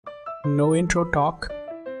No intro talk,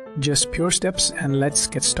 just pure steps, and let's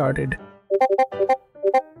get started.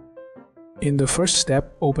 In the first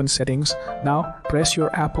step, open Settings. Now press your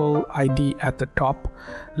Apple ID at the top.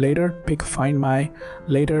 Later pick Find My.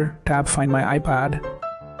 Later tap Find My iPad.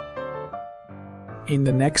 In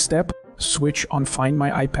the next step, switch on Find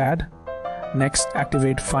My iPad. Next,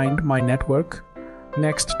 activate Find My Network.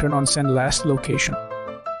 Next, turn on Send Last Location.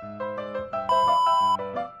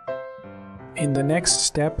 In the next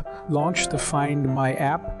step, launch the Find My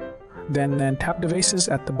app. Then tap Devices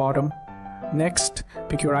at the bottom. Next,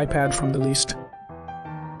 pick your iPad from the list.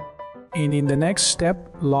 In the next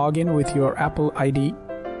step, log in with your Apple ID.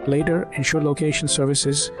 Later, ensure location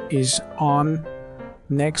services is on.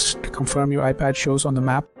 Next, confirm your iPad shows on the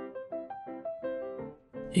map.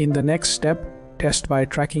 In the next step, test by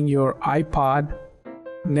tracking your iPod.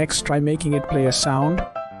 Next, try making it play a sound.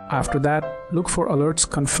 After that, look for alerts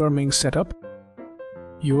confirming setup.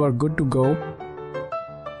 You are good to go.